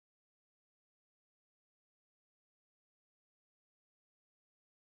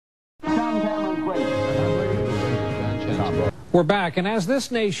We're back, and as this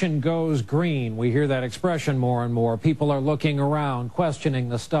nation goes green, we hear that expression more and more. People are looking around, questioning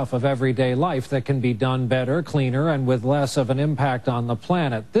the stuff of everyday life that can be done better, cleaner, and with less of an impact on the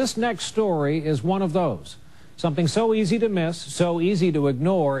planet. This next story is one of those. Something so easy to miss, so easy to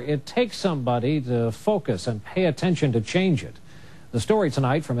ignore, it takes somebody to focus and pay attention to change it. The story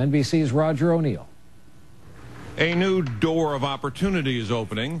tonight from NBC's Roger O'Neill. A new door of opportunity is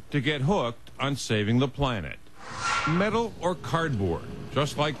opening to get hooked on saving the planet. Metal or cardboard,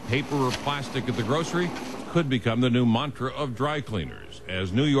 just like paper or plastic at the grocery, could become the new mantra of dry cleaners,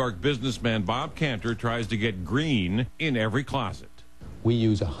 as New York businessman Bob Cantor tries to get green in every closet. We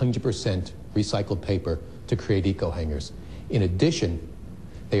use 100% recycled paper to create EcoHangers. In addition,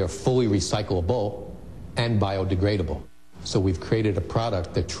 they are fully recyclable and biodegradable. So we've created a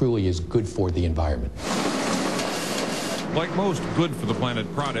product that truly is good for the environment. Like most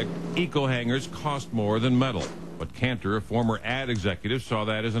good-for-the-planet product, EcoHangers cost more than metal. But Cantor, a former ad executive, saw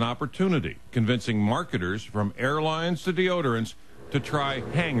that as an opportunity, convincing marketers from airlines to deodorants to try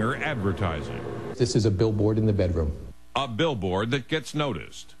hanger advertising. This is a billboard in the bedroom. A billboard that gets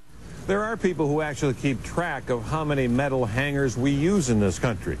noticed. There are people who actually keep track of how many metal hangers we use in this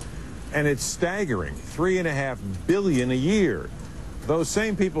country. And it's staggering, 3.5 billion a year. Those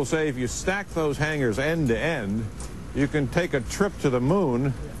same people say if you stack those hangers end to end, you can take a trip to the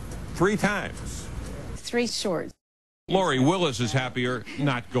moon 3 times. 3 shorts. Lori Willis is happier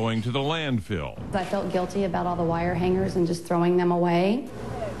not going to the landfill. I felt guilty about all the wire hangers and just throwing them away.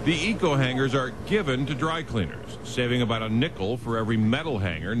 The EcoHangers are given to dry cleaners, saving about a nickel for every metal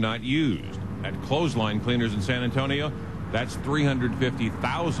hanger not used. At clothesline cleaners in San Antonio, that's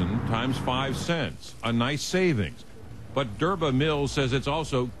 350,000 times 5 cents, a nice savings. But Derba Mills says it's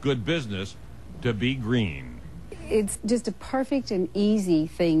also good business to be green. It's just a perfect and easy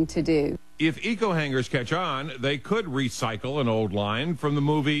thing to do. If EcoHangers catch on, they could recycle an old line from the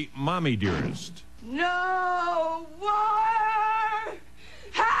movie Mommy Dearest. No wire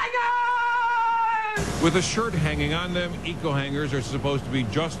hangers! With a shirt hanging on them, EcoHangers are supposed to be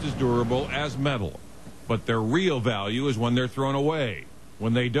just as durable as metal. But their real value is when they're thrown away.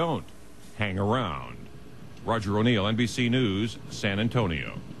 When they don't, hang around. Roger O'Neill, NBC News, San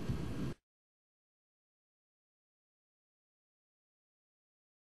Antonio.